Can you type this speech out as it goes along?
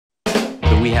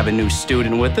We have a new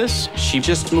student with us. She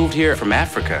just moved here from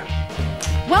Africa.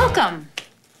 Welcome.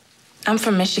 I'm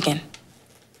from Michigan.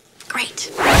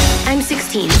 Great. I'm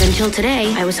 16. Until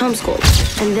today, I was homeschooled.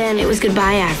 And then it was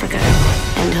goodbye, Africa.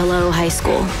 And hello, high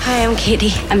school. Hi, I'm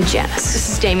Cady. I'm Janis. This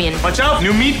is Damian. Watch out!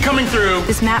 New meat coming through!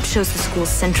 This map shows the school's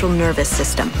central nervous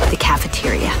system, the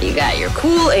cafeteria. You got your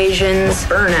cool Asians,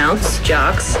 burnouts,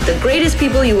 jocks, the greatest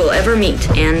people you will ever meet,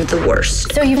 and the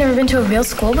worst. So you've never been to a real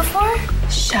school before?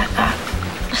 Shut up.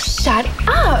 Shut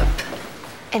up!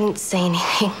 I didn't say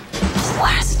anything.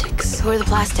 Plastics. Who are the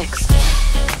plastics?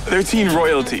 They're teen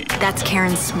royalty. That's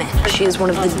Karen Smith. She is one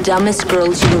of the dumbest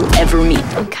girls you will ever meet.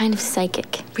 I'm kind of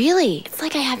psychic. Really? It's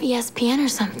like I have ESPN or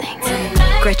something.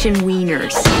 Gretchen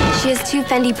Wieners. She has 2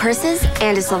 Fendi purses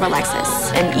and a silver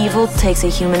Lexus. And evil takes a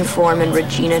human form in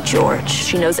Regina George.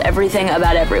 She knows everything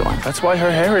about everyone. That's why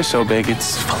her hair is so big.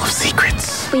 It's full of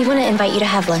secrets. We want to invite you to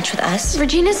have lunch with us.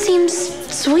 Regina seems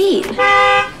sweet.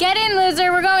 Get in,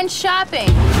 loser. We're going shopping.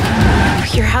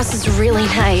 Your house is really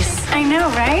nice. I know,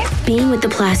 right? Being with the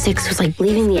plastics was like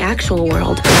leaving the actual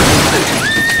world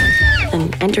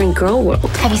and entering girl world.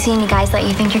 Have you seen any guys that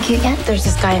you think are cute yet? There's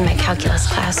this guy in my calculus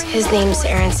class. His name's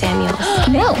Aaron Samuels.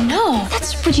 No.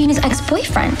 That's Regina's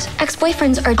ex-boyfriend.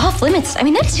 Ex-boyfriends are off limits. I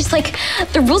mean, that is just like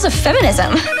the rules of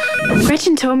feminism.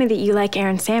 Gretchen told me that you like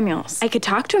Aaron Samuels. I could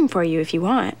talk to him for you if you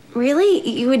want. Really?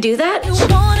 You would do that? You're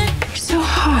so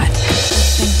hot.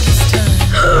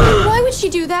 Why would she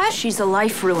do that? She's a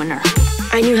life ruiner.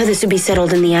 I knew how this would be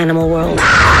settled in the animal world.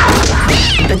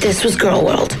 But this was girl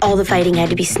world. All the fighting had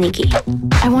to be sneaky.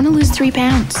 I want to lose 3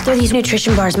 pounds. They're these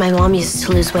nutrition bars my mom uses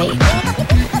to lose weight.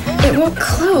 It won't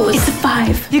close. It's a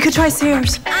 5. You could try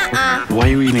Sears. Why are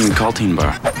you eating a Caltine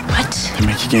bar? What? They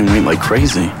make you gain weight like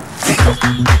crazy.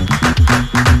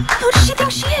 Who does she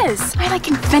think she is? I like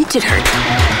invented her.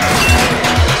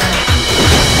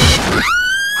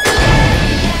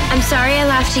 I'm sorry I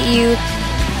laughed at you.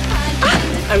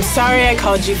 I'm sorry I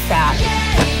called you fat.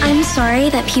 I'm sorry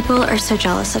that people are so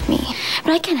jealous of me,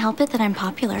 but I can't help it that I'm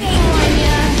popular.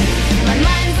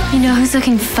 You know who's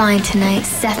looking fine tonight?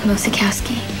 Seth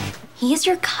Mosakowski. He is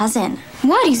your cousin.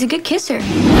 What? He's a good kisser.